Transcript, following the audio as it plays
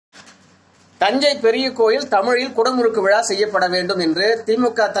தஞ்சை பெரிய கோயில் தமிழில் குடமுழுக்கு விழா செய்யப்பட வேண்டும் என்று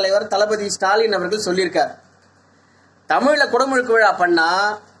திமுக தலைவர் தளபதி ஸ்டாலின் அவர்கள் சொல்லியிருக்கார். தமிழ்ல குடமுழுக்கு விழா பண்ணா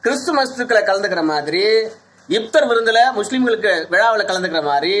கிறிஸ்துமஸ்துக்களை கலந்துக்கிற மாதிரி, இப்தர் விருந்துல முஸ்லிம்களுக்கு விழாவில் கலந்துக்கிற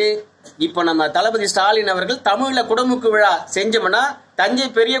மாதிரி, இப்ப நம்ம தளபதி ஸ்டாலின் அவர்கள் தமிழ்ல குடமுழுக்கு விழா செஞ்சோம்னா தஞ்சை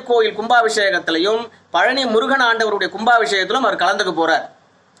பெரிய கோயில் கும்பாபிஷேகத்திலையும் பழனி முருகன் ஆண்டவருடைய கும்பாபிஷேகத்திலும் அவர் கலந்துக்க போறார்.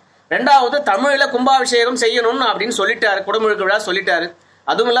 ரெண்டாவது, தமிழ்ல கும்பாபிஷேகம் செய்யணும்னு அப்படின்னு சொல்லிட்டாரு, குடமுழுக்கு விழா சொல்லிட்டாரு.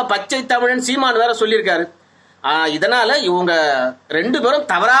 அதுவும் இல்ல, பச்சை தமிழன் சீமான் வேற சொல்லியிருக்காரு. இதனால இவங்க ரெண்டு பேரும்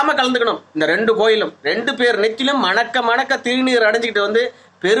தவறாம கலந்துக்கணும். இந்த ரெண்டு கோயிலும் ரெண்டு பேர் நெத்திலும் மணக்க மணக்க திருநீர் அடைஞ்சுக்கிட்டு வந்து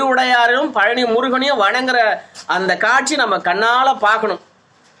பெருவுடையாரையும் பழனி முருகனையும் வணங்குற அந்த காட்சி நம்ம கண்ணால பார்க்கணும்.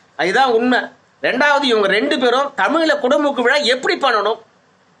 அதுதான் உண்மை. ரெண்டாவது, இவங்க ரெண்டு பேரும் தமிழ்ல குடமுழுக்கு விழா எப்படி பண்ணணும்,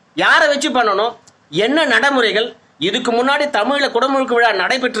 யாரை வச்சு பண்ணணும், என்ன நடைமுறைகள், இதுக்கு முன்னாடி தமிழ்ல குடமுழுக்கு விழா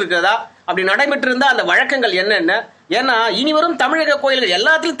நடைபெற்று இருக்கிறதா, அப்படி நடைபெற்று இருந்தா அந்த வழக்கங்கள் என்னென்ன, ஏன்னா இனி வரும் தமிழக கோயில்கள்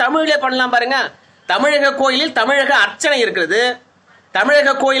எல்லாத்திலும் தமிழிலே பண்ணலாம் பாருங்க. தமிழக கோயிலில் தமிழக அர்ச்சனை இருக்கிறது,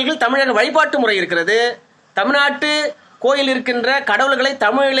 தமிழக கோயில்கள் தமிழக வழிபாட்டு முறை இருக்கிறது, தமிழ்நாட்டு கோயில் இருக்கின்ற கடவுள்களை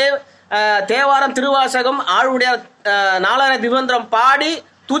தமிழிலே தேவாரம் திருவாசகம் ஆளுடைய நாலாயிர திவந்திரம் பாடி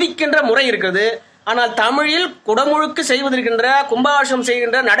துதிக்கின்ற முறை இருக்கிறது. ஆனால் தமிழில் குடமுழுக்கு செய்வதற்கின்ற கும்பாபிஷேகம்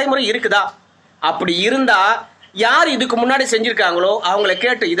செய்கின்ற நடைமுறை இருக்குதா? அப்படி இருந்தா யார் இதுக்கு முன்னாடி செஞ்சிருக்காங்களோ அவங்களை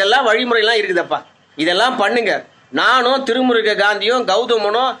கேட்டு இதெல்லாம் வழிமுறையெல்லாம் இருக்குதப்பா, இதெல்லாம் பண்ணுங்க. நானும் திருமுருக காந்தியும்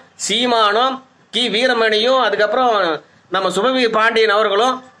கௌதமனும் சீமானும் கி வீரமணியும் அதுக்கப்புறம் நம்ம சுபவி பாண்டியன்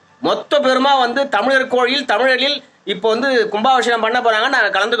அவர்களும் மொத்த பேருமா வந்து தமிழர் கோயில் தமிழில் இப்போ வந்து கும்பாபிஷேகம் பண்ண போறாங்க,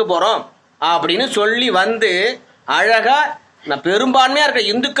 நாங்கள் கலந்துக்க போறோம் அப்படின்னு சொல்லி வந்து அழகா நான் பெரும்பான்மையா இருக்க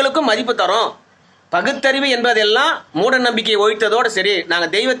இந்துக்களுக்கும் மதிப்பு தரோம். பகுத்தறிவு என்பதெல்லாம் மூட நம்பிக்கையை ஒழித்ததோட சரி, நாங்க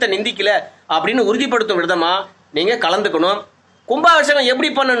தெய்வத்தை நிந்திக்கல அப்படின்னு உறுதிப்படுத்தும் விதமா நீங்க கலந்துக்கணும். கும்பாபிஷேகம் எப்படி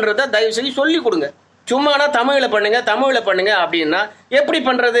பண்ணுன்றத தயவு செஞ்சு சொல்லி கொடுங்க. சும்மானா தமிழ்ல பண்ணுங்க அப்படின்னா எப்படி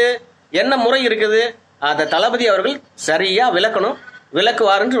பண்றது, என்ன முறை இருக்குது, அதை தளபதி அவர்கள் சரியா விளக்கணும்,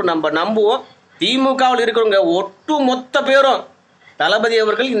 விளக்குவாருன்னு நம்ம நம்புவோம். திமுகவில் இருக்கிறவங்க ஒட்டு மொத்த பேரும் தளபதி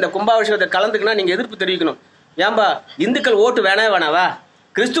அவர்கள் இந்த கும்பாபிஷேகத்தை கலந்துக்குன்னா நீங்க எதிர்ப்பு தெரிவிக்கணும். ஏன்பா இந்துக்கள் ஓட்டு வேணாவா,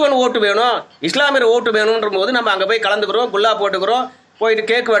 கிறிஸ்துவன் ஓட்டு வேணும், இஸ்லாமியர் ஓட்டு வேணும்ன்ற போது நம்ம அங்கே போய் கலந்துக்கிறோம், குல்லா போட்டுக்கிறோம், போயிட்டு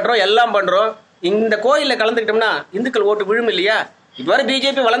கேக் வெட்டுறோம், எல்லாம் பண்றோம். இந்த கோயிலில் கலந்துக்கிட்டோம்னா இந்துக்கள் ஓட்டு விழும் இல்லையா? இப்போ வரை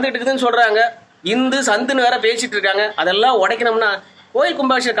பிஜேபி வளர்ந்துட்டு இருக்குதுன்னு சொல்றாங்க, இந்து சந்துன்னு வேற பேசிட்டு இருக்காங்க. அதெல்லாம் உடைக்கணும்னா கோயில்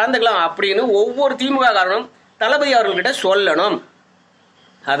கும்பாபிஷேகம் கலந்துக்கலாம் அப்படின்னு ஒவ்வொரு திமுக காரணம் தளபதி அவர்கள்கிட்ட சொல்லணும்.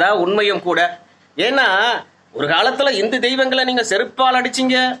 அதான் உண்மையும் கூட. ஏன்னா ஒரு காலத்துல இந்து தெய்வங்களை நீங்க செருப்பால்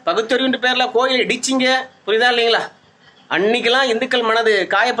அடிச்சிங்க, பகுத்தறிவுன்ற பேர்ல கோயிலை இடிச்சிங்க, புரியுதா இல்லைங்களா? அன்னைக்கெல்லாம் இந்துக்கள் மனது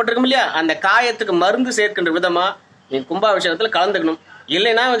காயப்பட்டிருக்கும் இல்லையா? அந்த காயத்துக்கு மருந்து சேர்க்கின்ற விதமா நீங்க கும்பாபிஷேகத்துல கலந்துக்கணும்.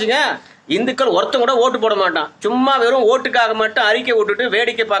 இல்லைன்னா வச்சுங்க, இந்துக்கள் ஒருத்தம் கூட ஓட்டு போட மாட்டான், சும்மா வெறும் ஓட்டுக்காக மட்டும் அறிக்கை விட்டுட்டு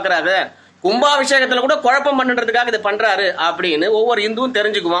வேடிக்கை பாக்குறாரு, கும்பாபிஷேகத்துல கூட குழப்பம் பண்ணுறதுக்காக இதை பண்றாரு அப்படின்னு ஒவ்வொரு இந்துவும்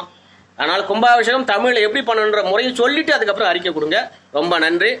தெரிஞ்சுக்குவான். அதனால கும்பாபிஷேகம் தமிழ்ல எப்படி பண்ணணுன்ற முறையை சொல்லிட்டு அதுக்கப்புறம் அறிக்கை கொடுங்க. ரொம்ப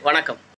நன்றி, வணக்கம்.